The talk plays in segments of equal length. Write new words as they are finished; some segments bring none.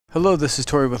Hello, this is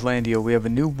Tori with LANDiO. We have a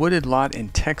new wooded lot in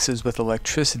Texas with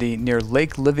electricity near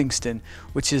Lake Livingston,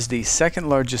 which is the second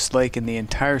largest lake in the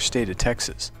entire state of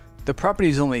Texas. The property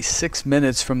is only 6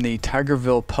 minutes from the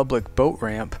Tigerville public boat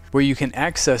ramp where you can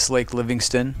access Lake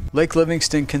Livingston. Lake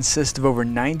Livingston consists of over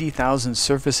 90,000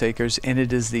 surface acres and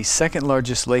it is the second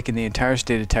largest lake in the entire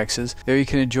state of Texas. There you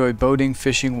can enjoy boating,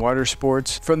 fishing, water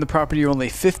sports. From the property you're only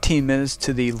 15 minutes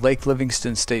to the Lake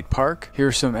Livingston State Park. Here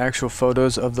are some actual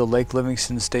photos of the Lake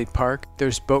Livingston State Park.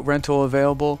 There's boat rental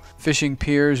available, fishing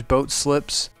piers, boat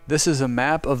slips. This is a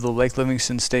map of the Lake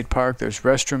Livingston State Park. There's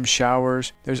restrooms,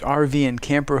 showers, there's RV and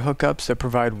camper hookups that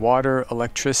provide water,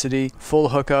 electricity, full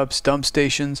hookups, dump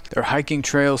stations. There are hiking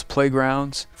trails,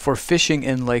 playgrounds. For fishing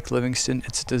in Lake Livingston,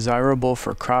 it's desirable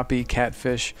for crappie,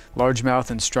 catfish,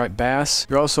 largemouth, and striped bass.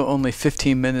 You're also only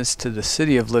 15 minutes to the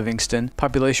city of Livingston,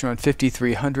 population around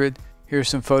 5,300. Here's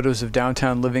some photos of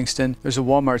downtown Livingston. There's a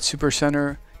Walmart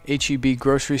Supercenter, H-E-B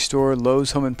grocery store,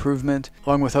 Lowe's home improvement,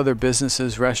 along with other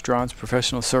businesses, restaurants,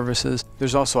 professional services.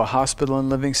 There's also a hospital in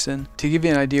Livingston. To give you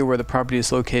an idea where the property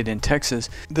is located in Texas,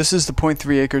 this is the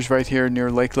 0.3 acres right here near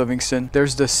Lake Livingston.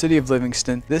 There's the city of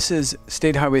Livingston. This is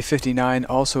State Highway 59,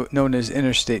 also known as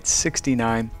Interstate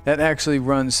 69. That actually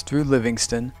runs through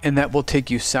Livingston, and that will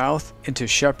take you south into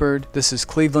Shepherd. This is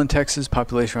Cleveland, Texas,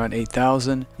 population around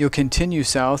 8,000. You'll continue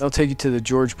south. They'll take you to the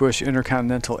George Bush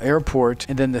Intercontinental Airport,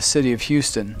 and then the city of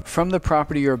Houston. From the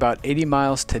property, you're about 80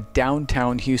 miles to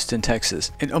downtown Houston,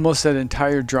 Texas, and almost that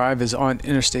entire drive is on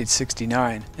Interstate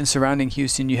 69. And surrounding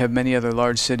Houston, you have many other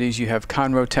large cities. You have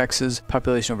Conroe, Texas,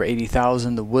 population over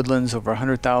 80,000, the Woodlands over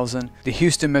 100,000. The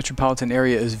Houston metropolitan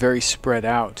area is very spread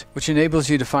out, which enables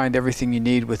you to find everything you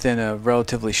need within a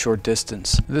relatively short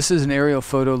distance. This is an aerial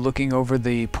photo looking over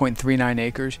the 0.39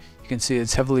 acres. You can see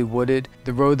it's heavily wooded.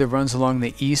 The road that runs along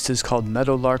the east is called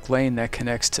Meadowlark Lane that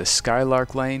connects to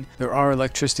Skylark Lane. There are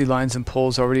electricity lines and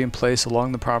poles already in place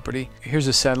along the property. Here's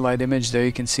a satellite image. There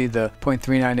you can see the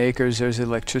 0.39 acres. There's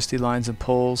electricity lines and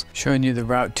poles showing you the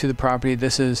route to the property.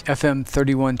 This is FM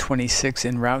 3126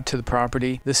 en route to the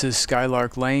property. This is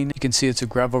Skylark Lane. You can see it's a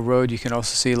gravel road. You can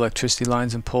also see electricity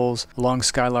lines and poles along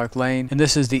Skylark Lane. And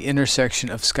this is the intersection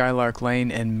of Skylark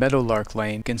Lane and Meadowlark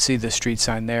Lane. You can see the street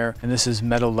sign there. And this is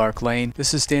Meadowlark Lane.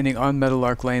 This is standing on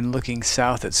Meadowlark Lane looking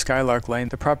south at Skylark Lane.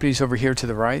 The property is over here to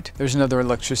the right. There's another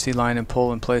electricity line and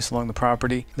pole in place along the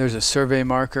property. There's a survey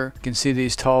marker. You can see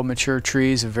these tall mature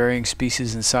trees of varying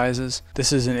species and sizes.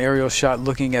 This is an aerial shot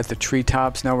looking at the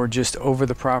treetops. Now we're just over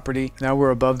the property. Now we're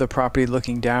above the property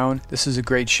looking down. This is a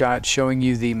great shot showing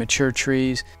you the mature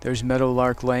trees. There's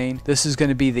Meadowlark Lane. This is going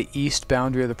to be the east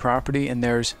boundary of the property, and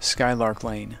there's Skylark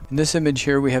Lane. In this image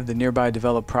here we have the nearby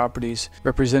developed properties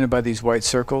represented by these white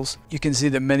circles. You can see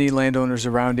that many landowners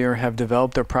around here have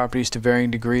developed their properties to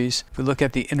varying degrees. If we look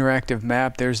at the interactive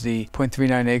map, there's the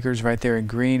 0.39 acres right there in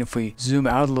green. If we zoom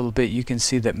out a little bit, you can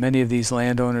see that many of these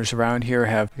landowners around here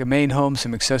have a main home,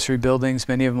 some accessory buildings.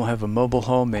 Many of them will have a mobile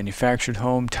home, manufactured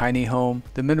home, tiny home.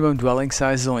 The minimum dwelling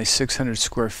size is only 600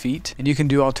 square feet, and you can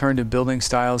do alternative building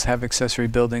styles, have accessory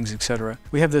buildings, etc.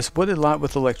 We have this wooded lot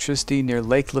with electricity near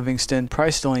Lake Livingston,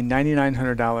 priced only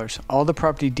 $9,900. All the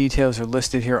property details are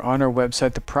listed here on our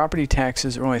website. The property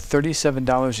taxes are only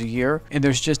 $37 a year, and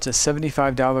there's just a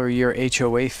 $75 a year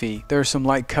HOA fee. There are some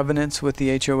light covenants with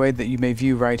the HOA that you may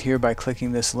view right here by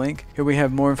clicking this link. Here we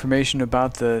have more information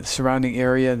about the surrounding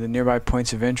area, the nearby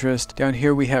points of interest. Down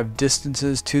here we have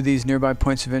distances to these nearby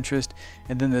points of interest,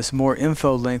 and then this more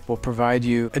info link will provide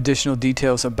you additional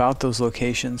details about those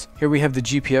locations. Here we have the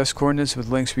GPS coordinates with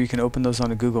links where you can open those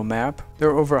on a Google map. There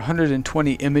are over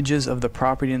 120 images of the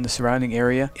property in the surrounding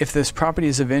area. If this property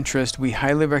is of interest, we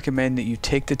highly recommend that you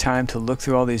take the time to look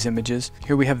through all these images.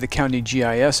 Here we have the county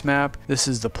GIS map. This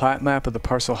is the plat map of the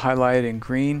parcel highlighted in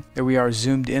green. There we are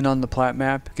zoomed in on the plat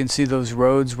map. You can see those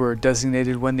roads were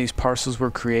designated when these parcels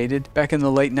were created back in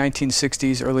the late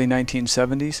 1960s, early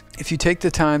 1970s. If you take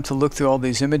the time to look through all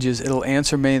these images, it'll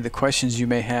answer many of the questions you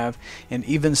may have, and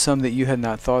even some that you had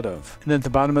not thought of. And then at the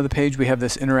bottom of the page we have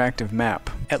this interactive map.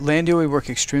 At LANDiO we work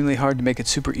extremely hard to make it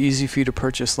super easy for you to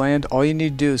purchase land. All you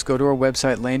need to do is go to our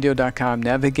website landio.com,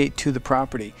 navigate to the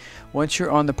property. Once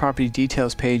you're on the property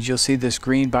details page, you'll see this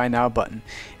green Buy Now button.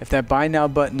 If that Buy Now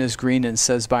button is green and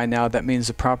says Buy Now, that means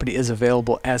the property is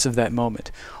available as of that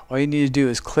moment. All you need to do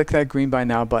is click that green Buy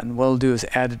Now button. What it'll do is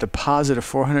add a deposit of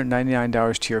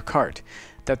 $499 to your cart.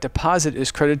 That deposit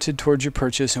is credited towards your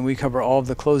purchase and we cover all of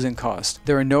the closing costs.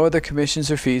 There are no other commissions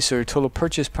or fees, so your total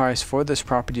purchase price for this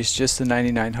property is just the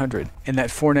 $9,900. And that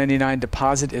 $499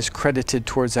 deposit is credited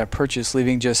towards that purchase,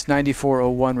 leaving just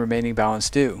 $94.01 remaining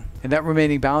balance due. And that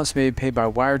remaining balance may be paid by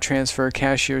wire transfer,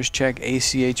 cashier's check,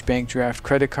 ACH, bank draft,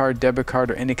 credit card, debit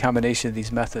card, or any combination of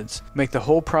these methods. Make the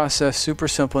whole process super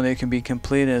simple and it can be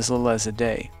completed in as little as a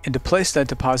day. And to place that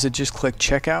deposit, just click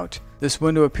Checkout. This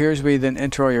window appears where you then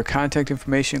enter all your contact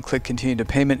information, click Continue to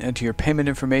Payment, enter your payment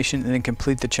information, and then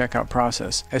complete the checkout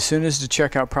process. As soon as the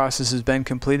checkout process has been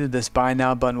completed, this Buy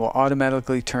Now button will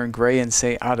automatically turn gray and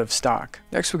say Out of Stock.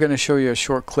 Next, we're going to show you a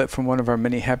short clip from one of our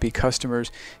many happy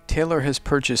customers. Taylor has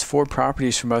purchased 4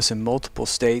 properties from us in multiple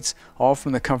states, all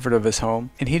from the comfort of his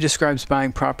home, and he describes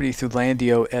buying property through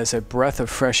LANDiO as a breath of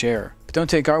fresh air. But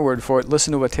don't take our word for it,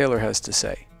 listen to what Taylor has to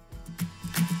say.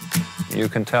 You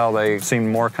can tell they seemed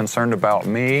more concerned about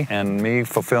me and me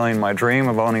fulfilling my dream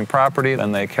of owning property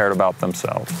than they cared about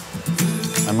themselves.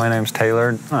 And my name's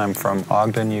Taylor. I'm from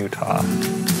Ogden, Utah.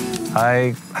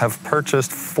 I have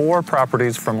purchased 4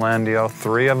 properties from LANDiO,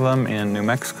 3 of them in New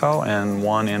Mexico and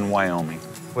 1 in Wyoming.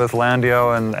 With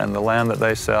LANDiO and the land that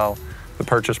they sell, the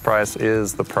purchase price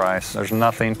is the price. There's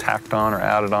nothing tacked on or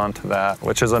added on to that,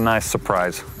 which is a nice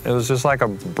surprise. It was just like a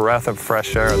breath of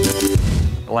fresh air.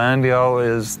 LANDiO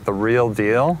is the real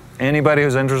deal. Anybody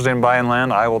who's interested in buying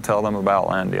land, I will tell them about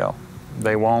LANDiO.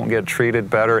 They won't get treated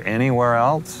better anywhere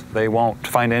else. They won't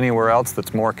find anywhere else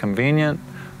that's more convenient,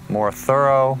 more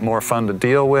thorough, more fun to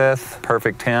deal with,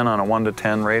 perfect 10 on a 1 to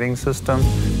 10 rating system.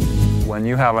 When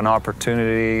you have an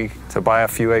opportunity to buy a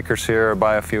few acres here or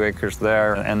buy a few acres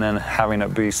there, and then having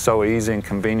it be so easy and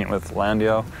convenient with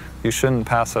LANDiO, you shouldn't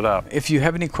pass it up. If you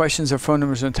have any questions or phone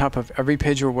numbers on top of every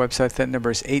page of our website, that number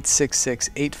is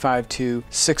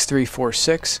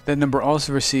 866-852-6346. That number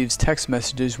also receives text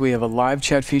messages. We have a live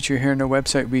chat feature here on our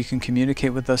website where you can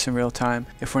communicate with us in real time.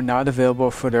 If we're not available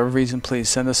for whatever reason, please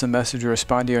send us a message or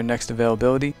respond to your next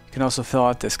availability. You can also fill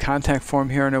out this contact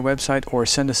form here on our website or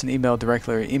send us an email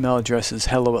directly. Our email address is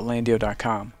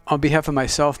hello@landio.com. On behalf of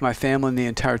myself, my family, and the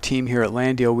entire team here at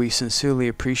LANDiO, we sincerely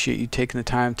appreciate you taking the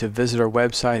time to visit our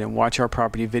website and watch our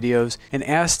property videos, and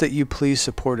ask that you please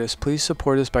support us. Please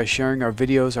support us by sharing our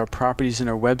videos, our properties, and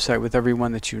our website with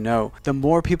everyone that you know. The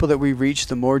more people that we reach,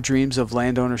 the more dreams of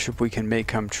land ownership we can make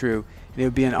come true. And it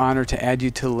would be an honor to add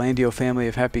you to the LANDiO family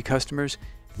of happy customers.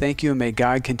 Thank you, and may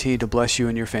God continue to bless you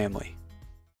and your family.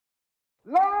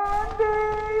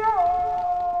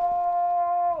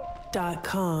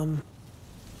 LANDiO.com